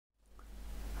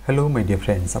Hello my dear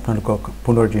friends, আপোনালোকক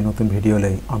পুনৰ নতুন ভিডিও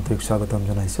লৈ আন্তৰিক স্বাগতম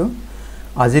জনাইছো।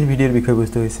 আজিৰ ভিডিওৰ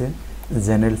বিষয়বস্তু হৈছে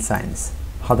জেনাৰেল সায়েন্স,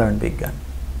 সাধাৰণ বিজ্ঞান।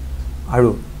 আৰু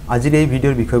আজিৰ এই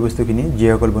ভিডিওৰ বিষয়বস্তুখিনি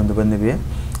যিসকল বন্ধু-বান্ধৱীয়ে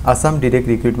আসাম ডাইৰেক্ট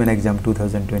ৰিক্ৰুইটমেন্ট এক্সাম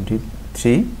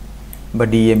 2023 বা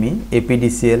DME,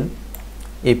 APDCL,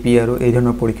 AP আৰু এই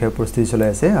ধৰণৰ পৰীক্ষাৰ প্ৰস্তুতি চলাই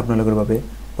আছে, আপোনালোকৰ বাবে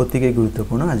অতিকে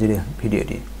গুৰুত্বপূৰ্ণ আজিৰ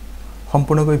ভিডিওটি।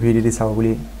 সম্পূৰ্ণকৈ ভিডিওটি চাব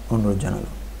বুলি অনুৰোধ জনালো।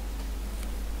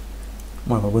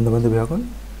 মই বন্ধু-বান্ধৱীসকল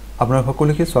আপোনাৰ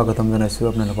সকলোকে স্বাগতম জনাইছো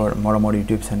আপোনালোকৰ মৰমৰ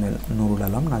ইউটিউব চেনেল নুৰুল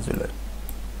আলম নাজুলৈ।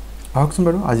 আহকচোন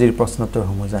বাৰু আজিৰ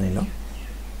প্ৰশ্নোত্তৰসমূহ জানি লওঁ।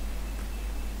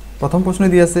 প্ৰথম প্ৰশ্ন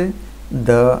দি আছে,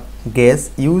 the gas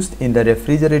used in the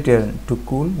refrigerator to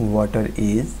cool water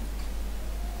is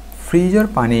ফ্ৰিজৰ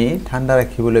পানী ঠাণ্ডা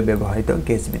ৰাখিবলৈ ব্যৱহৃত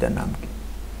গেছ বিধৰ নাম কি?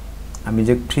 আমি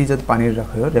যে ফ্ৰিজত পানী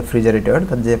ৰাখো ৰেফ্ৰিজাৰেটৰ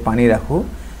তাত যে পানী ৰাখো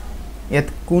ইয়াত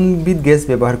কোনবিধ গেছ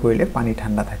ব্যৱহাৰ কৰিলে পানী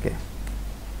ঠাণ্ডা থাকে?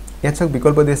 ইয়াত সব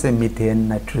বিকল্প দিছে মিথেন,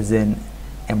 নাইট্ৰোজেন,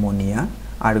 এমোনিয়া,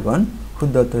 আৰ্গন।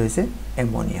 শুদ্ধ উত্তৰ হৈছে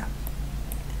এমোনিয়া।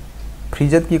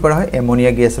 ফ্ৰিজত কি কৰা হয়?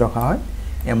 এমোনিয়া গেছ ৰখা হয়।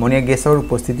 এমোনিয়া গেছৰ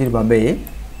উপস্থিতিৰ বাবে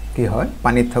কি হয়?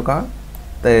 পানীত থকা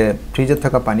ফ্ৰিজত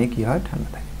থকা পানী কি হয়? ঠাণ্ডা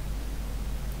থাকে।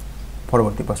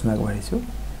 পৰৱৰ্তী প্ৰশ্ন আগবাঢ়িছো।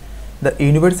 The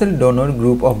universal donor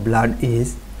group of blood is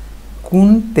কোন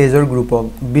তেজৰ গ্ৰুপক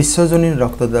বিশ্বজনীন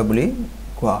ৰক্তদাতা বুলি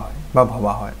কোৱা হয় বা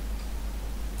ভবা হয়?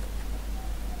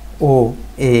 O,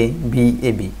 A, B,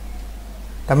 AB।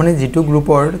 তাৰমানে যেটো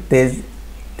গ্ৰুপৰ তেজ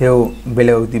তেও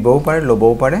বেলেগ দিবও পাৰে,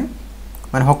 লবও পাৰে,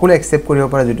 মানে সকলো একসেপ্ট কৰিব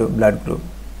পাৰে যেটো ব্লাড গ্ৰুপ,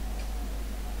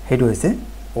 হেতু হৈছে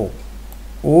O।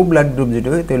 O ব্লাড গ্ৰুপ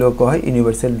যেটো তেলোক কয়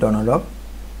ইউনিভাৰ্সাল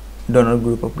ডোনাৰ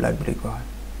গ্ৰুপ অফ ব্লাড বুলি কোৱা হয়।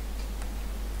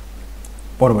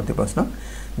 পৰৱৰ্তী প্ৰশ্ন,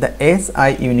 the SI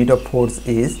unit of force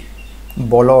is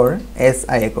বলৰ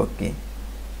SI একক কি?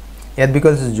 ইয়াত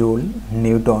বিকল্প আছে জুল,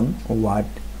 নিউটন, ওয়াট,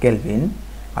 কেলভিন,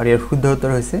 আৰু ইয়াৰ শুদ্ধ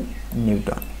উত্তৰ হৈছে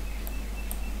নিউটন।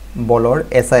 বলৰ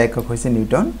SI একক হৈছে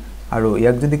নিউটন, আৰু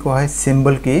ইয়াক যদি কোৱা হয়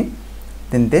সিম্বল কি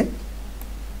তেন্তে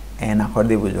n আখৰ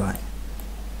দি বুজোৱা হয়।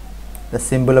 The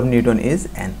symbol of Newton is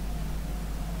n.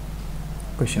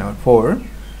 Question number 4.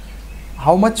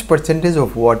 How much percentage of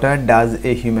water does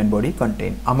a human body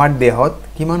contain? আমাৰ দেহত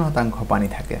কিমান শতাংশ পানী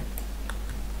থাকে?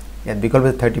 ইয়াত বিকল্প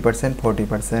 30%,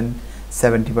 40%,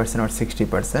 70% or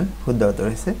 60%। শুদ্ধ উত্তৰ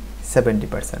হৈছে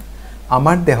 70%।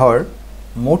 আমাৰ দেহৰ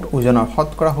মোট ওজনৰ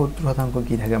শতকৰা 70%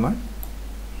 কি থাকে? আমাৰ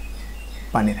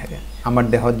পানী থাকে। আমাৰ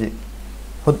দেহত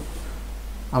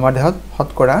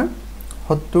শতকৰা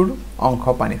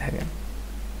 70% পানী থাকে।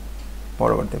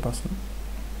 পৰৱৰ্তী প্ৰশ্ন,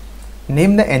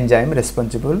 name the enzyme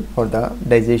responsible for the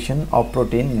digestion of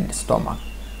protein in stomach.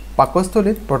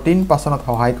 পাকস্থলীত protein পাচনত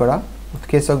সহায় কৰা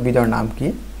উৎসেচক বিধৰ নাম কি?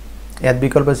 ইয়াত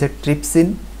বিকল্প আছে ট্ৰিপসিন,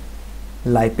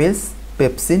 lipase,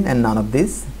 pepsin and none of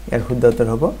these। ইয়াৰ শুদ্ধ উত্তৰ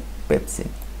হ'ব পেপচিন।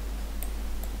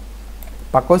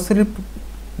 পাকস্থলীৰ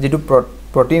যেটো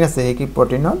প্ৰটিন আছে সেই কি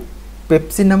প্ৰটিনত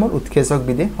পেপচিন নামৰ উৎসেচক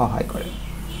বিধে সহায় কৰে।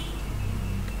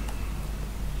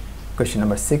 Question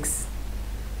number 6.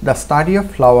 The study of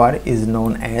flower is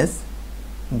known as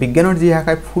বিজ্ঞানৰ যি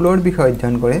শাখাই ফুলৰ বিষয়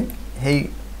অধ্যয়ন কৰে সেই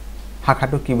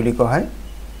শাখাটো কি বুলি কোৱা হয়?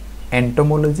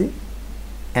 Entomology,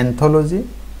 এন্থোলজি,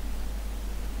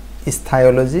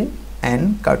 ষ্টাইলজি and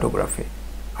কাৰ্টোগ্ৰাফি।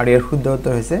 আৰু ইয়াৰ শুদ্ধ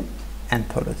উত্তৰ হৈছে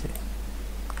এন্থোলজি।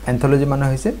 এন্থোলজি মানে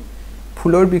হৈছে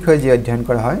ফুলৰ বিষয় যি অধ্যয়ন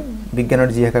কৰা হয়, বিজ্ঞানৰ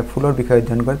যি শাখাই ফুলৰ বিষয়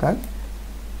অধ্যয়ন কৰে তাক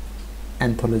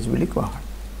এন্থোলজি বুলি কোৱা হয়।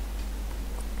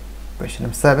 Question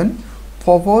number 7.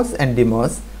 Phobos and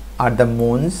Deimos are the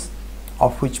moons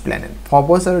of which planet?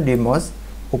 Phobos আৰু Deimos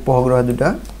উপগ্ৰহ দুটা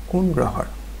কোন গ্ৰহৰ?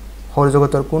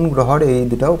 সৌৰজগতৰ কোন গ্ৰহৰ এই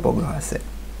দুটা উপগ্ৰহ আছে?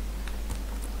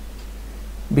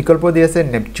 বিকল্প দি আছে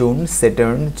নেপচুন,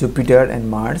 সেটাৰ্ন, জুপিটাৰ এণ্ড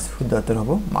মাৰ্স। শুদ্ধ উত্তৰ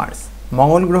হ'ব মাৰ্স।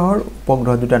 মঙ্গল গ্ৰহৰ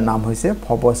উপগ্ৰহ দুটাৰ নাম হৈছে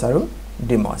ফবস আৰু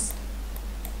ডিমস।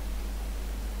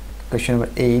 Question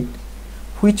number 8.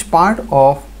 Which part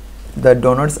of the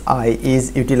donor's eye is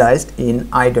utilized in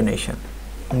eye donation?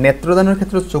 নেত্ৰদানৰ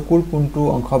ক্ষেত্ৰত চকুৰ কোনটো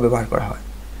অংশ ব্যৱহাৰ কৰা হয়?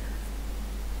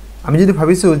 আমি যদি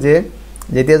ভাবিছো যে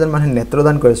যেতিয়া এজন মানুহে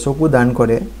নেত্ৰদান কৰে, চকু দান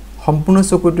কৰে, সম্পূৰ্ণ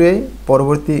চকুটোৱে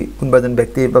পৰৱৰ্তী কোনোবা এজন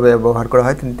ব্যক্তিৰ বাবে ব্যৱহাৰ কৰা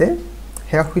হয় তেন্তে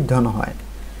সেয়া শুদ্ধ নহয়।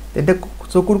 তেন্তে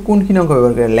চকুৰ কোনখিনি অংশ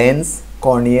ব্যৱহাৰ কৰে? Lens,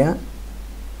 cornea,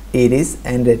 ইৰিস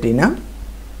and retina.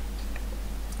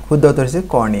 শুদ্ধ উত্তৰ হৈছে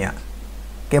কৰ্নিয়া।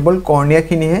 কেৱল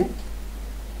কৰ্নিয়াখিনিহে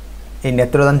এই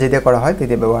নেত্ৰদান যেতিয়া কৰা হয়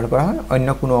তেতিয়া ব্যৱহাৰ কৰা হয়, অন্য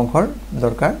কোনো অংশৰ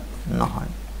দৰকাৰ নহয়।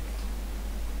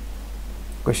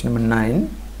 Question number 9.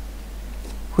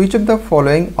 Which of the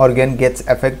following organ gets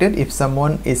affected if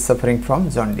someone is suffering from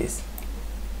jaundice?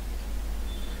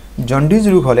 Jaundice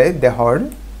ৰোগ হলে দেহৰ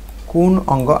কোন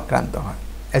অংগ আক্ৰান্ত হয়?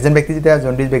 এজন ব্যক্তি যেতিয়া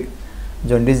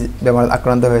jaundice বেমাৰত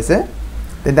আক্ৰান্ত হৈছে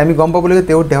তেন্তে আমি গম পাব লাগে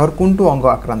তেওঁৰ দেহৰ কোনটো অংগ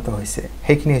আক্ৰান্ত হৈছে,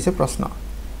 সেইখিনি হৈছে প্ৰশ্ন।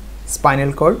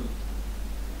 Spinal cord,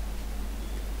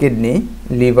 kidney,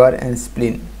 liver and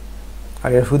স্প্লিন।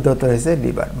 আৰু ইয়াৰ শুদ্ধ উত্তৰ হৈছে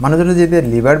লিভাৰ। মানুহজনৰ যেতিয়া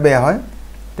লিভাৰ বেয়া হয়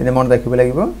তেনে মনত ৰাখিব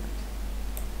লাগিব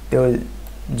তেওঁ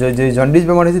যদি জণ্ডিছ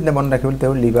বেমাৰ হৈছে তেনে মনত ৰাখিব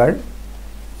তেওঁ লিভাৰ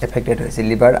এফেক্টেড হৈছে,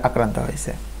 লিভাৰ আক্ৰান্ত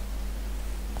হৈছে।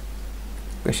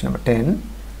 Question number 10.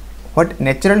 What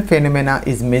natural phenomena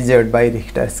is measured by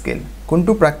Richter scale?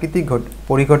 কোনটো প্ৰাকৃতিক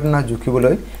পৰিঘটনা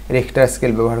জুখিবলৈ ৰিখটাৰ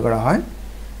স্কেল ব্যৱহাৰ কৰা হয়?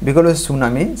 বিকল্প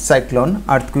সুনামি, সাইক্লোন,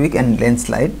 আৰ্থকুইক এণ্ড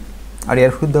লেণ্ডশ্লাইড। আৰু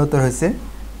ইয়াৰ শুদ্ধ উত্তৰ হৈছে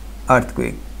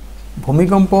আৰ্থকুইক।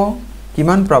 ভূমিকম্প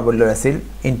কিমান প্ৰাবল্যৰ আছিল,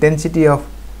 ইণ্টেনচিটি অফ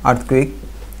আৰ্থকুইক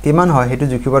কিমান হয় সেইটো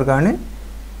জুখিবৰ কাৰণে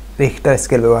ৰিখটাৰ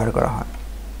স্কেল ব্যৱহাৰ কৰা হয়।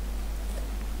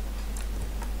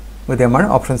 গতিকে আমাৰ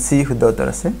অপশ্যন চি শুদ্ধ উত্তৰ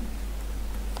আছে।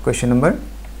 Question number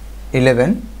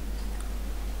 11.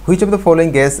 Which of the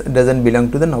following gas doesn't belong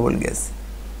to the noble gas?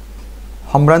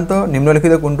 সম্ভ্ৰান্ত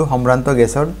নিম্নলিখিত কোনটো সম্ভ্ৰান্ত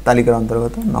গেছৰ তালিকাৰ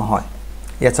অন্তৰ্গত নহয়?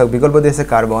 ইয়াত চাওক বিকল্প দিছে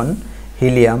কাৰ্বন,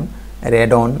 হিলিয়াম,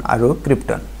 ৰেডন আৰু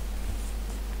ক্ৰিপ্টন।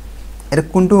 এৰ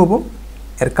কোনটো হ'ব?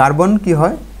 এৰ কাৰ্বন কি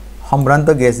হয়? সম্ভ্ৰান্ত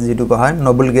গ্যাস যেটো কোৱা হয়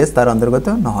নোবেল গ্যাস তাৰ অন্তৰ্গত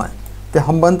নহয়। তে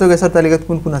সম্ভ্ৰান্ত গ্যাসৰ তালিকাত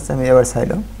কোন কোন আছে আমি এবাৰ চাই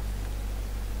লওঁ।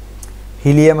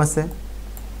 হিলিয়াম আছে,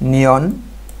 নিয়ন,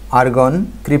 আৰ্গন,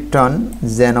 ক্ৰিপ্টন,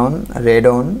 জেনন,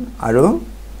 ৰেডন আৰু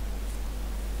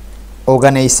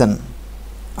অৰ্গানাইজেশন।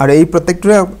 আৰু এই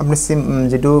প্ৰত্যেকটোৰে আপুনি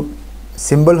যেটো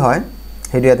সিম্বল হয়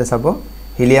হেতু ইয়াতে চাব।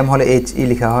 হিলিয়াম হলে HE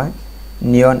লিখা হয়,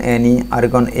 নিয়ন NE,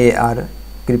 argon AR,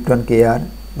 krypton KR।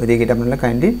 গতিকে এটা আপোনালোকে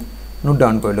কাইন্ডলি নোট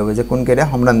ডাউন কৰি ল'ব যে কোন কেইটা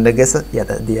সম্ভ্ৰান্ত গেছ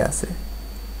ইয়াতে দিয়া আছে।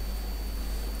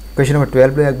 Question number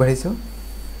 12 লৈ আগবাঢ়িছো।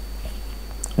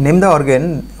 Name the organ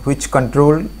which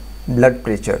control blood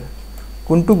pressure.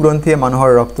 কোনটো গ্ৰন্থিয়ে মানুহৰ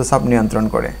ৰক্তচাপ নিয়ন্ত্ৰণ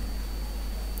কৰে?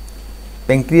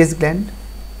 Pancreas gland,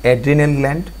 adrenal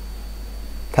gland,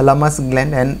 thalamus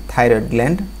gland and thyroid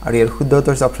gland। আৰু ইয়াৰ শুদ্ধ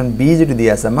উত্তৰ হৈছে অপশ্যন বি যেটো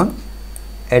দিয়া আছে আমাক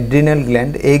adrenal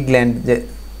gland। এই গ্ল্যান্ড যে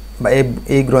বা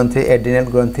এই গ্ৰন্থি adrenal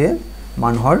গ্ৰন্থিয়ে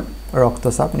মানুহৰ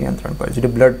ৰক্তচাপ নিয়ন্ত্ৰণ কৰে যেটো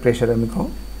ব্লাড প্ৰেছাৰ আমি কওঁ।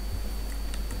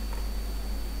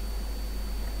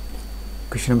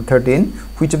 Question number 13.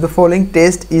 Which of the following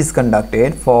test is conducted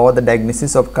for the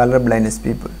diagnosis of color blindness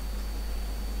people?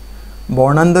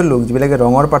 বৰ্ণান্ধ লোক যিবিলাকে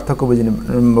ৰঙৰ পাৰ্থক্য বুজি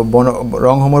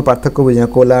ৰংসমূহৰ পাৰ্থক্য বুজি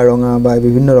কলা ৰঙা বা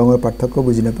বিভিন্ন ৰঙৰ পাৰ্থক্য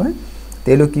বুজি নাপায়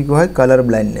তেওঁলোক কি কয় কালাৰ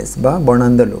ব্লাইণ্ডনেছ বা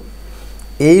বৰ্ণান্ধ লোক।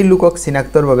 এই লোকক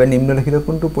চিনাক্তৰ বাবে নিম্নলিখিত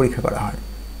কোনটো পৰীক্ষা কৰা হয়?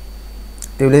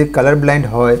 তেওঁলোক কালাৰ ব্লাইণ্ড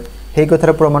হয় সেই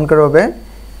কথাৰ প্ৰমাণ কৰাৰ বাবে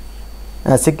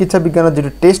চিকিৎসা বিজ্ঞানত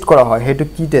যেটো টেষ্ট কৰা হয় হেতু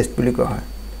কি টেষ্ট বুলি কোৱা হয়?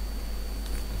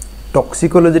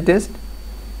 Toxicology test,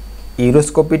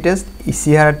 ইউৰোস্কোপি test,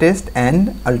 ECR test and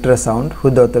আল্ট্ৰাসাউণ্ড।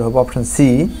 শুদ্ধ উত্তৰ হ'ব অপশ্যন সি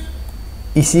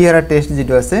ইচিআৰ টেষ্ট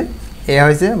যেটো আছে এয়া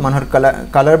হৈছে মানুহৰ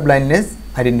কালাৰ ব্লাইণ্ডনেছ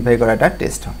আইডেন্টিফাই কৰা এটা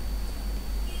টেষ্ট হয়।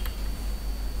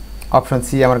 অপশ্যন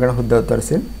সি আমাৰ কাৰণে শুদ্ধ উত্তৰ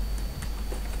আছে।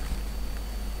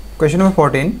 Question number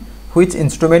 14. Which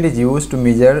instrument is used to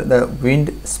measure the wind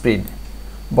speed?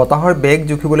 বতাহৰ বেগ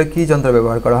জুখিবলৈ কি যন্ত্ৰ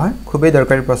ব্যৱহাৰ কৰা হয়? খুবই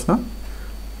দৰকাৰী প্ৰশ্ন।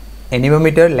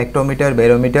 এনিমোমিটাৰ, লেক্টোমিটাৰ,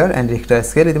 বেৰোমিটাৰ এণ্ড ৰিখটাৰ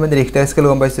স্কেল। ইতিমধ্যে ৰিখটাৰ স্কেল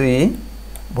গম পাইছোঁ ই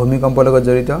ভূমিকম্পৰ লগত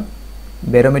জড়িত।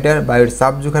 বেৰোমিটাৰ বায়ুৰ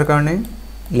চাপ জোখাৰ কাৰণে,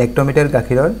 লেক্টোমিটাৰ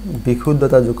গাখীৰৰ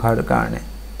বিশুদ্ধতা জোখাৰ কাৰণে।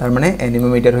 তাৰ মানে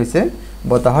এনিমোমিটাৰ হৈছে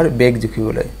বতাহৰ বেগ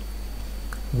জুখিবলৈ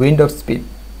window of speed.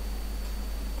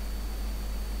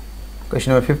 Question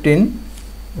number 15.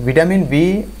 Vitamin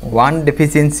B1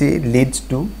 deficiency leads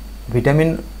to vitamin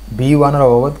B1 ৰ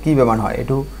অভাৱত কি বেমাৰ হয়?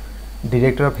 এটো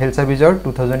ডিৰেক্টৰ অফ হেলথ সাৰ্ভিসৰ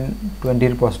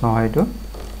 2020 প্ৰশ্ন হয় এটো।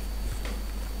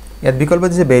 ইয়াত বিকল্প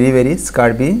দিছে বেৰি,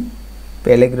 স্কাৰ্বি,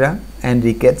 পেলেগ্ৰা এণ্ড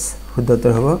ৰিকেটছ। শুদ্ধ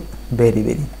উত্তৰ হ'ব বেৰি।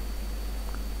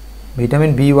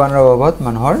 ভিটামিন B1 ৰ অভাৱত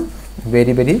মানুহৰ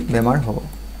বেৰি বেমাৰ হ'ব।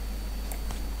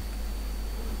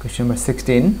 Question number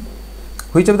 16.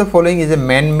 Which of the following is a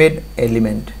man-made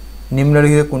element?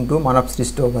 নিম্নলিখিত কোনটো মানৱ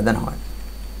সৃষ্ট উপাদান হয়?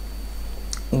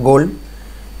 গোল্ড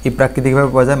ই প্ৰাকৃতিকভাৱে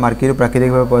পোৱা যায়, মাৰ্কুৰী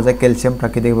প্ৰাকৃতিকভাৱে পোৱা যায়, ক্যালসিয়াম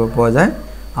প্ৰাকৃতিকভাৱে পোৱা যায়।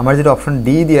 আমাৰ যেটো অপশ্যন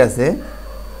ডি দিয়া আছে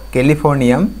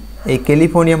ক্যালিফোৰ্নিয়াম, এই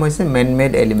ক্যালিফোৰ্নিয়াম হৈছে মেন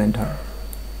মেড এলিমেন্ট হয়।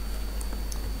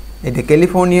 এই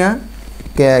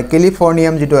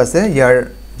ক্যালিফোৰ্নিয়াম যেটো আছে ইয়াৰ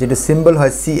যেটো সিম্বল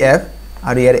হয় CF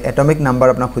আৰু ইয়াৰ এটমিক নাম্বাৰ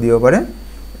আপোনাক খুদিব পাৰে।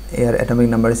 ইয়াৰ এটমিক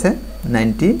নাম্বাৰ আছে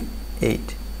 98।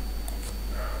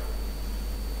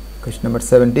 Question number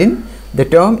 17. The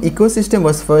term ecosystem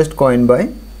was first coined by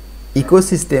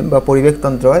ecosystem বা পৰিৱেশ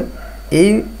তন্ত্ৰ এই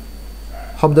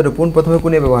শব্দটো প্ৰথমে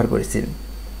কোনে ব্যৱহাৰ কৰিছিল?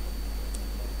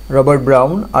 Robert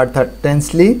brown, Arthur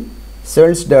টেনসলি,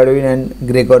 Charles Darwin and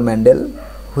Gregor Mendel.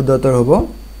 শুদ্ধ উত্তৰ হ'ব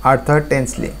আৰ্থাৰ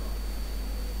টেনসলি।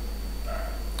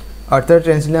 আৰ্থাৰ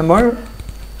টেনসলি নামৰ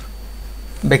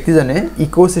ব্যক্তিজনে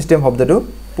ইকোসিস্টেম শব্দটো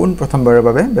প্ৰথমবাৰৰ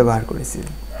বাবে ব্যৱহাৰ কৰিছিল।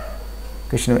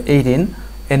 Question number 18.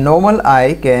 A normal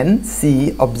eye can see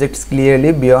objects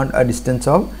clearly beyond a distance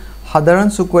of সাধাৰণ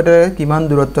চকু এটাৰে কিমান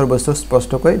দূৰত্বৰ বস্তু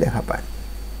স্পষ্টকৈ দেখা পায়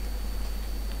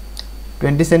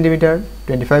 20 সেন্টিমিটাৰ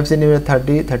 25 সেন্টিমিটাৰ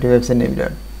 35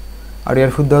 সেন্টিমিটাৰ আৰু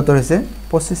ইয়াৰ শুদ্ধ উত্তৰ হৈছে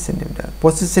 25 সেন্টিমিটাৰ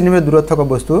 25 সেন্টিমিটাৰ দূৰত থকা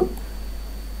বস্তু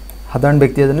সাধাৰণ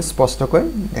ব্যক্তি এজনে স্পষ্টকৈ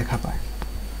দেখা পায়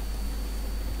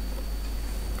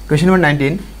Question number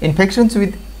 19 Infections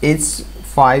with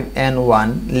H5N1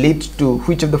 lead to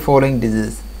which of the following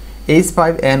disease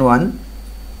H5N1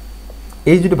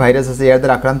 এই যেটো ভাইরাস আছে ইয়াৰ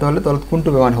দ্বাৰা আক্ৰান্ত হলে তলত কোনটো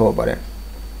বেমাৰ হ'ব পাৰে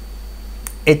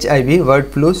HIV bird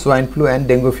flu swine flu and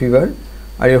dengue fever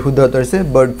আৰু ইয়াৰ শুদ্ধ উত্তৰ হৈছে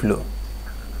বাৰ্ড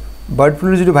ফ্লু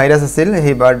যেটো ভাইৰাছ আছিল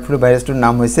সেই বাৰ্ড ফ্লু ভাইৰাছটোৰ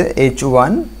নাম হৈছে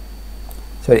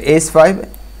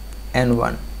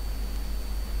H5N1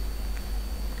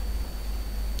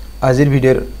 আজিৰ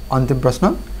ভিডিঅ'ৰ অন্তিম প্ৰশ্ন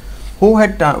Who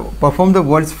had performed the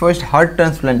world's first heart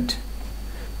transplant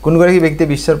কোনগৰাকী ব্যক্তি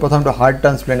বিশ্বৰ প্ৰথমটো হাৰ্ট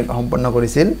ট্ৰান্সপ্লান্ট সম্পন্ন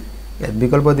কৰিছিল ইয়াত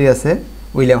বিকল্প দি আছে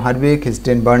William হাৰ্ডৱিক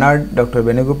Christian Bernard doctor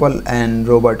Venugopal and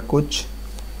Robert Koch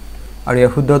আৰু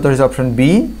ইয়াৰ শুদ্ধ উত্তৰ হৈছে অপশ্যন বি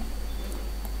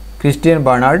ক্ৰিষ্টিয়ান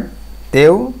বাৰ্নাৰ্ড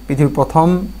তেওঁ পৃথিৱীৰ প্ৰথম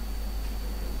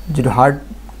যেটো হাৰ্ট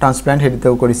ট্ৰান্সপ্লান্ট হেতু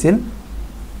তেওঁ কৰিছিল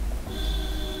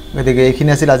গতিকে এইখিনি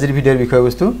আছিল আজিৰ ভিডিঅ'ৰ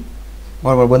বিষয়বস্তু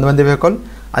মোৰ বন্ধু বান্ধৱীসকল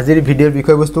আজিৰ ভিডিঅ'ৰ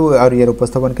বিষয়বস্তু আৰু ইয়াৰ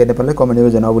উপস্থাপন কেনে পালে কমেণ্টত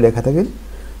জনাব বুলি আশা থাকিল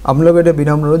আপোনালোকৰ এটা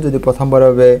বিনম্ৰ অনুৰোধ যদি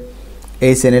প্ৰথমবাৰৰ বাবে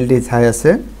এই চেনেলটি চাই আছে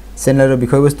চেনেলৰ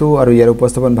বিষয়বস্তু আৰু ইয়াৰ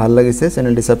উপস্থাপন ভাল লাগিছে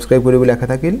চেনেলটি সাবস্ক্ৰাইব কৰিবলৈ আশা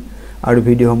থাকিল আৰু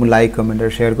ভিডিঅ'সমূহ লাইক কমেণ্ট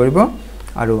আৰু শ্বেয়াৰ কৰিব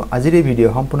আৰু আজিৰ এই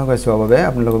ভিডিঅ' সম্পূৰ্ণকৈ চোৱাৰ বাবে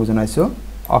আপোনালোকক জনাইছো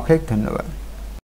অশেষ ধন্যবাদ